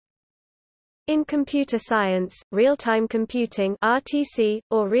In computer science, real-time computing (RTC)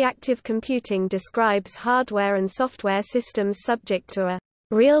 or reactive computing describes hardware and software systems subject to a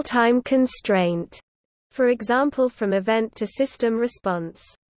real-time constraint, for example from event to system response.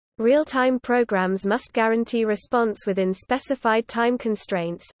 Real-time programs must guarantee response within specified time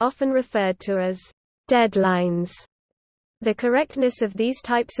constraints, often referred to as deadlines. The correctness of these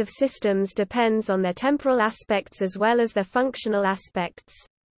types of systems depends on their temporal aspects as well as their functional aspects.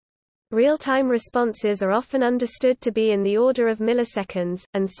 Real-time responses are often understood to be in the order of milliseconds,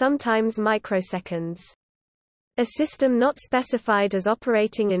 and sometimes microseconds. A system not specified as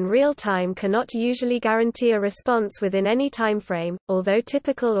operating in real time cannot usually guarantee a response within any timeframe, although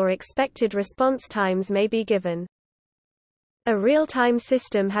typical or expected response times may be given. A real-time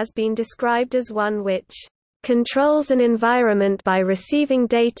system has been described as one which controls an environment by receiving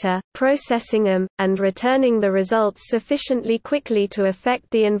data, processing them, and returning the results sufficiently quickly to affect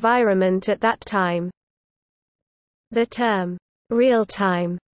the environment at that time. The term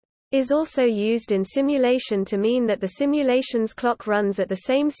real-time is also used in simulation to mean that the simulation's clock runs at the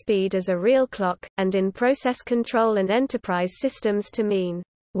same speed as a real clock, and in process control and enterprise systems to mean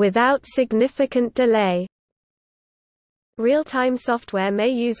without significant delay. Real-time software may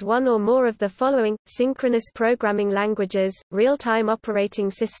use one or more of the following: synchronous programming languages, real-time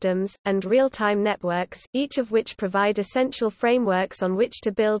operating systems, and real-time networks, each of which provide essential frameworks on which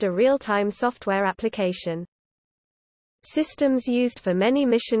to build a real-time software application. Systems used for many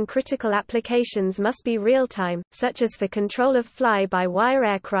mission-critical applications must be real-time, such as for control of fly-by-wire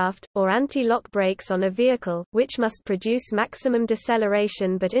aircraft, or anti-lock brakes on a vehicle, which must produce maximum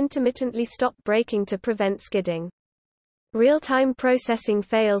deceleration but intermittently stop braking to prevent skidding. Real-time processing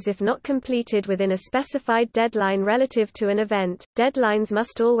fails if not completed within a specified deadline relative to an event. Deadlines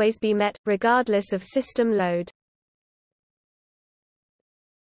must always be met, regardless of system load.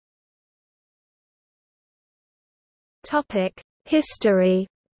 History.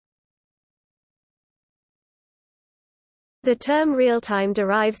 The term real-time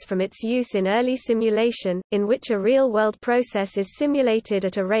derives from its use in early simulation, in which a real-world process is simulated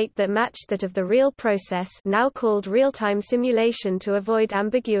at a rate that matched that of the real process, now called real-time simulation, to avoid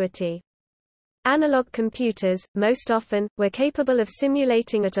ambiguity. Analog computers, most often, were capable of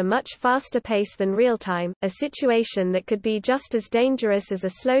simulating at a much faster pace than real-time, a situation that could be just as dangerous as a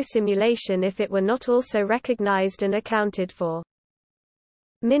slow simulation if it were not also recognized and accounted for.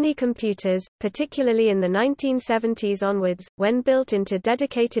 Mini-computers, particularly in the 1970s onwards, when built into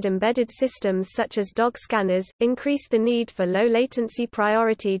dedicated embedded systems such as dog scanners, increased the need for low-latency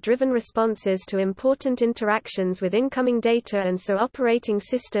priority-driven responses to important interactions with incoming data, and so operating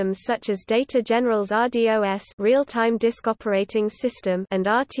systems such as Data General's RDOS real-time disk operating system and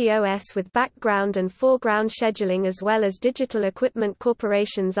RTOS with background and foreground scheduling, as well as Digital Equipment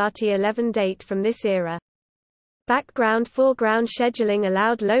Corporation's RT11 date from this era. Background-foreground scheduling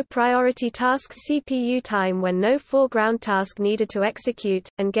allowed low-priority tasks CPU time when no foreground task needed to execute,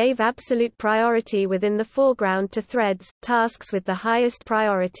 and gave absolute priority within the foreground to threads, tasks with the highest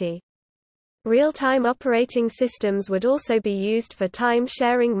priority. Real-time operating systems would also be used for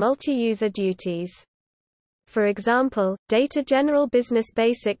time-sharing multi-user duties. For example, Data General Business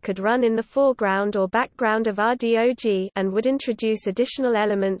Basic could run in the foreground or background of RDOG, and would introduce additional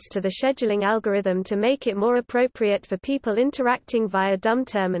elements to the scheduling algorithm to make it more appropriate for people interacting via dumb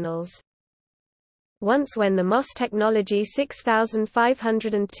terminals. Once when the MOS technology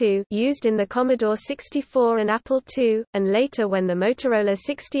 6502 used in the Commodore 64 and Apple II, and later when the Motorola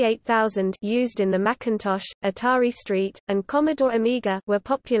 68000 used in the Macintosh, Atari ST, and Commodore Amiga were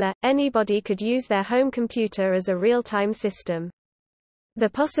popular, anybody could use their home computer as a real-time system. The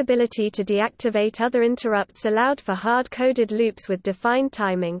possibility to deactivate other interrupts allowed for hard-coded loops with defined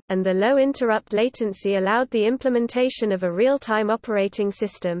timing, and the low interrupt latency allowed the implementation of a real-time operating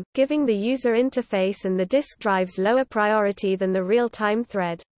system, giving the user interface and the disk drives lower priority than the real-time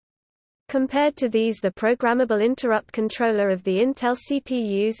thread. Compared to these, the programmable interrupt controller of the Intel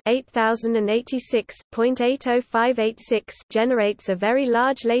CPUs 8086.80586 generates a very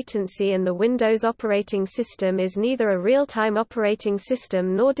large latency, and the Windows operating system is neither a real-time operating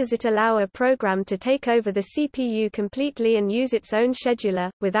system nor does it allow a program to take over the CPU completely and use its own scheduler,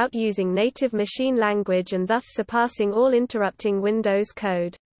 without using native machine language and thus surpassing all interrupting Windows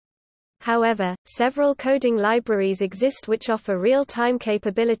code. However, several coding libraries exist which offer real-time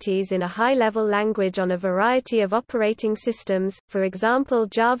capabilities in a high-level language on a variety of operating systems, for example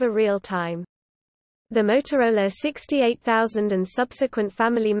Java Real-Time. The Motorola 68000 and subsequent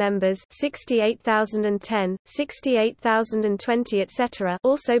family members 68010, 68020 etc.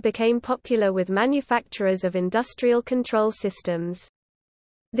 also became popular with manufacturers of industrial control systems.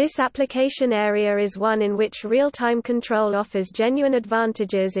 This application area is one in which real-time control offers genuine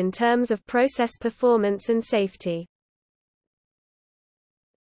advantages in terms of process performance and safety.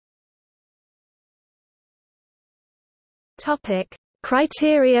 Topic: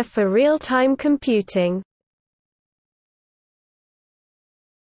 Criteria for real-time computing.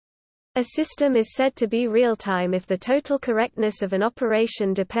 A system is said to be real-time if the total correctness of an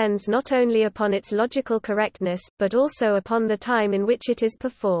operation depends not only upon its logical correctness, but also upon the time in which it is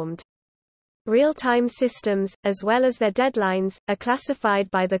performed. Real-time systems, as well as their deadlines, are classified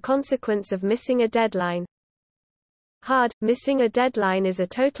by the consequence of missing a deadline. Hard, missing a deadline is a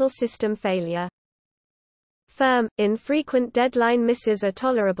total system failure. Firm, infrequent deadline misses are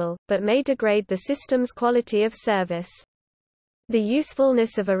tolerable, but may degrade the system's quality of service. The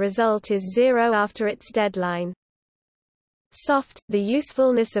usefulness of a result is zero after its deadline. Soft, the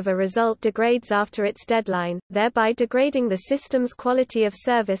usefulness of a result degrades after its deadline, thereby degrading the system's quality of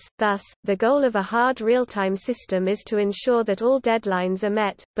service. Thus, the goal of a hard real-time system is to ensure that all deadlines are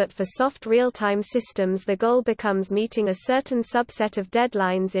met, but for soft real-time systems the goal becomes meeting a certain subset of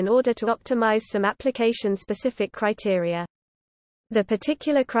deadlines in order to optimize some application-specific criteria. The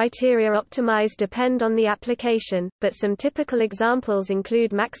particular criteria optimized depend on the application, but some typical examples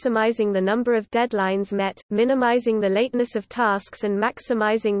include maximizing the number of deadlines met, minimizing the lateness of tasks and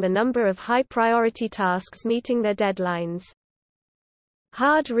maximizing the number of high-priority tasks meeting their deadlines.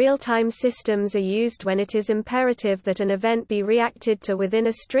 Hard real-time systems are used when it is imperative that an event be reacted to within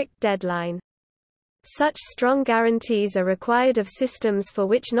a strict deadline. Such strong guarantees are required of systems for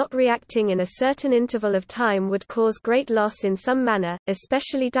which not reacting in a certain interval of time would cause great loss in some manner,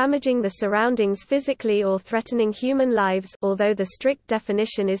 especially damaging the surroundings physically or threatening human lives, although the strict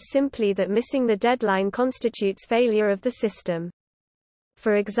definition is simply that missing the deadline constitutes failure of the system.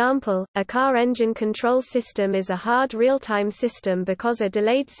 For example, a car engine control system is a hard real-time system because a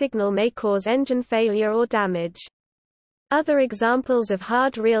delayed signal may cause engine failure or damage. Other examples of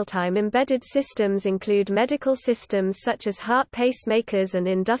hard real-time embedded systems include medical systems such as heart pacemakers and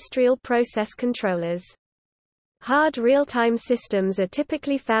industrial process controllers. Hard real-time systems are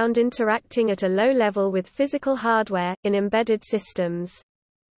typically found interacting at a low level with physical hardware, in embedded systems.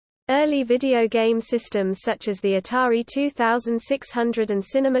 Early video game systems such as the Atari 2600 and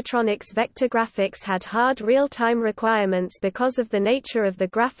Cinematronics vector graphics had hard real-time requirements because of the nature of the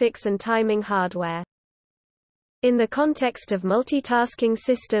graphics and timing hardware. In the context of multitasking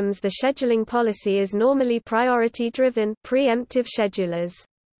systems, the scheduling policy is normally priority-driven, preemptive schedulers.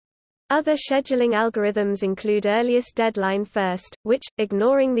 Other scheduling algorithms include earliest deadline first, which,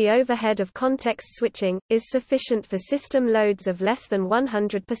 ignoring the overhead of context switching, is sufficient for system loads of less than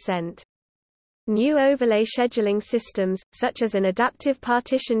 100%. New overlay scheduling systems, such as an adaptive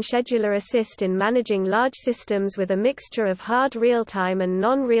partition scheduler, assist in managing large systems with a mixture of hard real-time and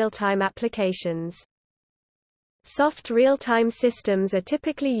non-real-time applications. Soft real-time systems are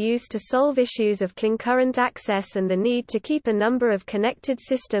typically used to solve issues of concurrent access and the need to keep a number of connected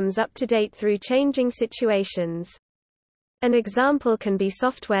systems up to date through changing situations. An example can be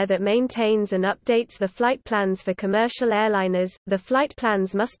software that maintains and updates the flight plans for commercial airliners. The flight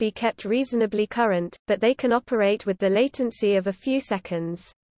plans must be kept reasonably current, but they can operate with the latency of a few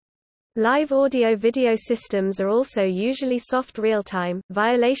seconds. Live audio-video systems are also usually soft real-time.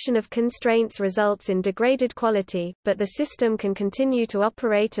 Violation of constraints results in degraded quality, but the system can continue to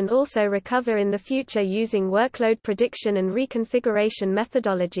operate and also recover in the future using workload prediction and reconfiguration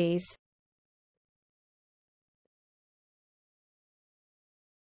methodologies.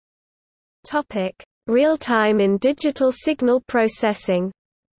 Topic: Real-time in digital signal processing.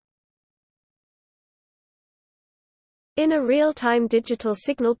 In a real-time digital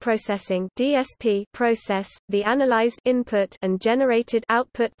signal processing (DSP) process, the analyzed input and generated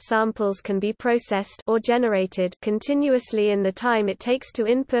output samples can be processed or generated continuously in the time it takes to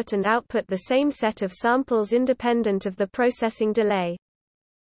input and output the same set of samples independent of the processing delay.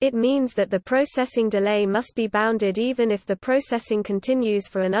 It means that the processing delay must be bounded even if the processing continues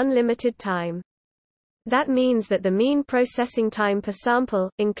for an unlimited time. That means that the mean processing time per sample,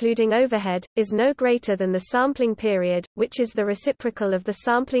 including overhead, is no greater than the sampling period, which is the reciprocal of the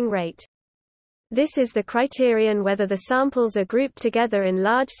sampling rate. This is the criterion whether the samples are grouped together in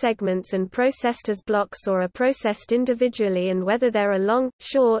large segments and processed as blocks or are processed individually, and whether there are long,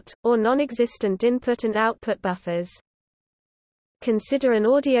 short, or non-existent input and output buffers. Consider an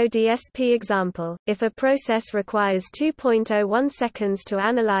audio DSP example. If a process requires 2.01 seconds to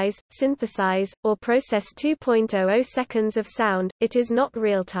analyze, synthesize, or process 2.00 seconds of sound, it is not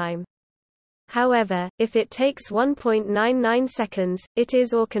real-time. However, if it takes 1.99 seconds, it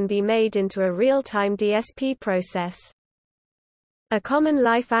is or can be made into a real-time DSP process. A common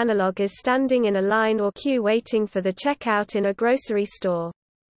life analog is standing in a line or queue waiting for the checkout in a grocery store.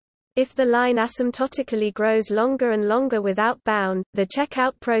 If the line asymptotically grows longer and longer without bound, the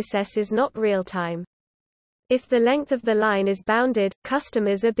checkout process is not real-time. If the length of the line is bounded,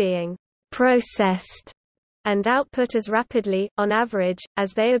 customers are being processed and output as rapidly, on average,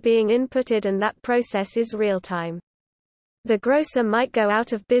 as they are being inputted, and that process is real-time. The grocer might go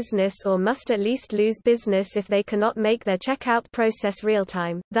out of business or must at least lose business if they cannot make their checkout process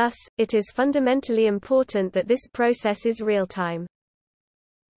real-time. Thus, it is fundamentally important that this process is real-time.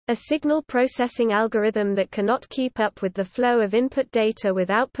 A signal processing algorithm that cannot keep up with the flow of input data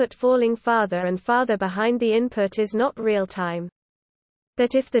with output falling farther and farther behind the input is not real-time.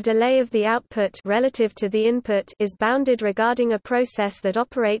 But if the delay of the output relative to the input is bounded regarding a process that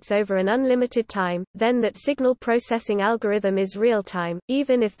operates over an unlimited time, then that signal processing algorithm is real-time,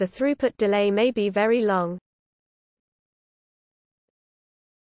 even if the throughput delay may be very long.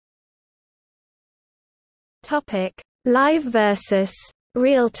 Topic: Live versus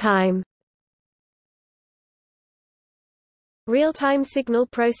real-time. Real-time signal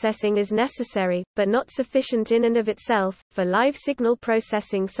processing is necessary, but not sufficient in and of itself, for live signal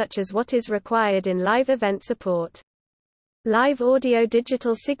processing such as what is required in live event support. Live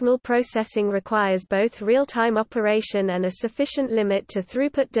audio-digital signal processing requires both real-time operation and a sufficient limit to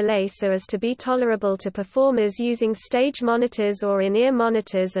throughput delay so as to be tolerable to performers using stage monitors or in-ear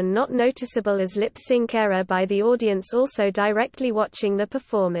monitors and not noticeable as lip-sync error by the audience also directly watching the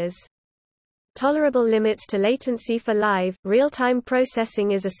performers. Tolerable limits to latency for live, real-time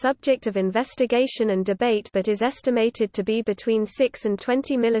processing is a subject of investigation and debate but is estimated to be between 6 and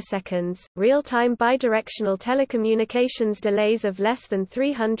 20 milliseconds. Real-time bidirectional telecommunications delays of less than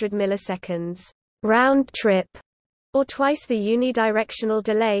 300 milliseconds round trip, or twice the unidirectional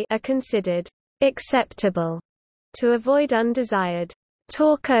delay, are considered acceptable to avoid undesired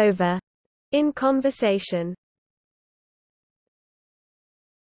talkover in conversation.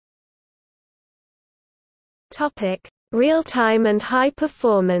 Topic: Real-time and high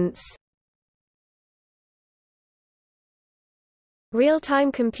performance. Real-time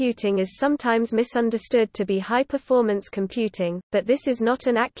computing is sometimes misunderstood to be high-performance computing, but this is not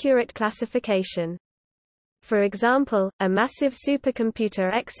an accurate classification. For example, a massive supercomputer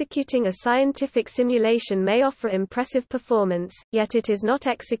executing a scientific simulation may offer impressive performance, yet it is not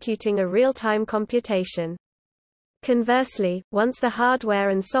executing a real-time computation. Conversely, once the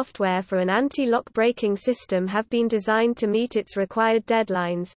hardware and software for an anti-lock braking system have been designed to meet its required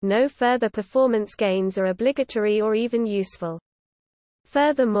deadlines, no further performance gains are obligatory or even useful.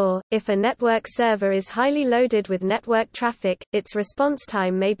 Furthermore, if a network server is highly loaded with network traffic, its response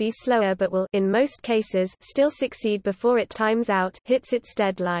time may be slower but will, in most cases, still succeed before it times out, hits its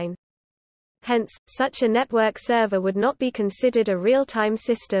deadline. Hence, such a network server would not be considered a real-time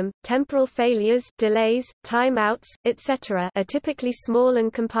system. Temporal failures, delays, timeouts, etc. are typically small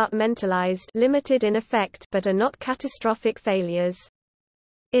and compartmentalized, limited in effect, but are not catastrophic failures.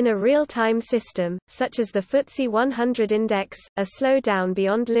 In a real-time system, such as the FTSE 100 index, a slowdown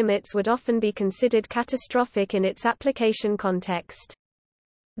beyond limits would often be considered catastrophic in its application context.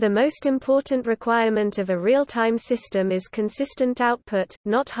 The most important requirement of a real-time system is consistent output,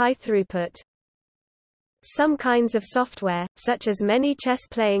 not high throughput. Some kinds of software, such as many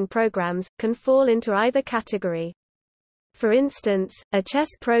chess-playing programs, can fall into either category. For instance, a chess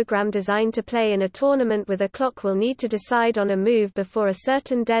program designed to play in a tournament with a clock will need to decide on a move before a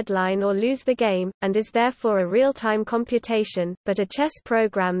certain deadline or lose the game, and is therefore a real-time computation, but a chess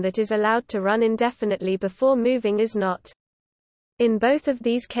program that is allowed to run indefinitely before moving is not. In both of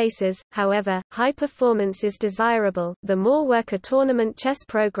these cases, however, high performance is desirable. The more work a tournament chess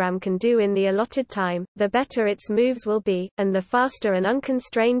program can do in the allotted time, the better its moves will be, and the faster an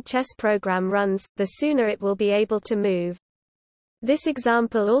unconstrained chess program runs, the sooner it will be able to move. This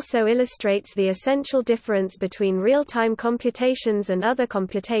example also illustrates the essential difference between real-time computations and other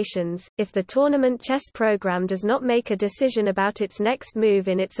computations. If the tournament chess program does not make a decision about its next move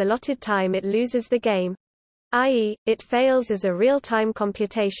in its allotted time, it loses the game, i.e., it fails as a real-time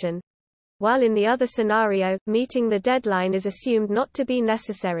computation, while in the other scenario, meeting the deadline is assumed not to be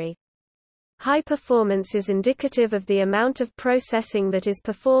necessary. High performance is indicative of the amount of processing that is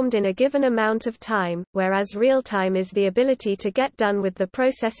performed in a given amount of time, whereas real-time is the ability to get done with the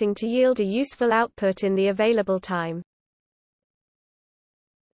processing to yield a useful output in the available time.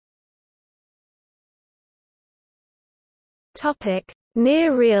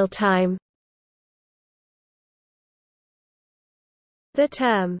 Near real-time. The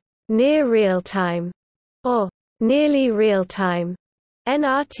term, near real-time, or nearly real-time,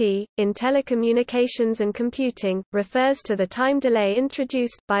 NRT, in telecommunications and computing, refers to the time delay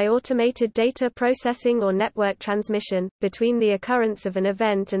introduced, by automated data processing or network transmission, between the occurrence of an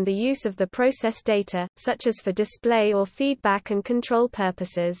event and the use of the processed data, such as for display or feedback and control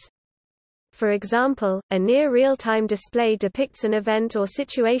purposes. For example, a near real-time display depicts an event or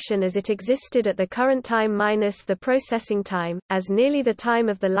situation as it existed at the current time minus the processing time, as nearly the time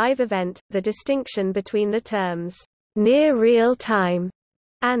of the live event. The distinction between the terms near real-time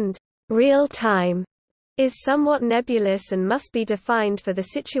and real-time is somewhat nebulous and must be defined for the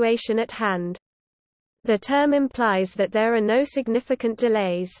situation at hand. The term implies that there are no significant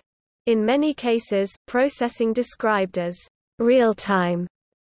delays. In many cases, processing described as real-time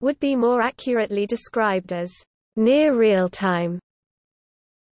would be more accurately described as near real-time.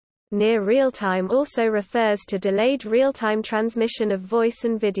 Near real-time also refers to delayed real-time transmission of voice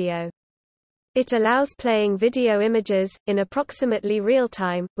and video. It allows playing video images, in approximately real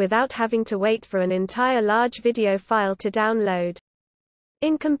time, without having to wait for an entire large video file to download.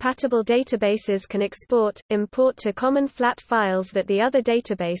 Incompatible databases can import to common flat files that the other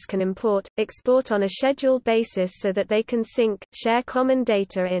database can export on a scheduled basis so that they can share common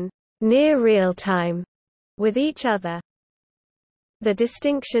data in near real time with each other. The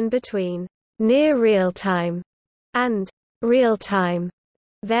distinction between near real time and real time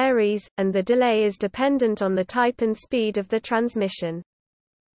varies, and the delay is dependent on the type and speed of the transmission.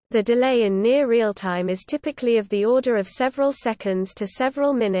 The delay in near real-time is typically of the order of several seconds to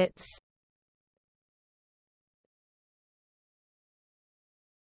several minutes.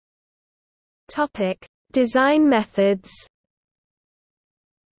 Topic: Design methods.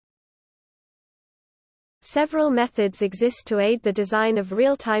 Several methods exist to aid the design of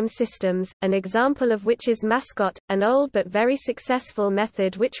real-time systems, an example of which is Mascot, an old but very successful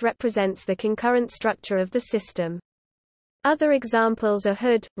method which represents the concurrent structure of the system. Other examples are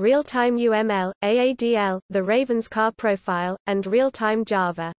Hood, Real-Time UML, AADL, the Ravenscar profile, and Real-Time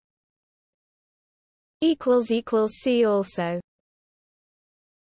Java. See also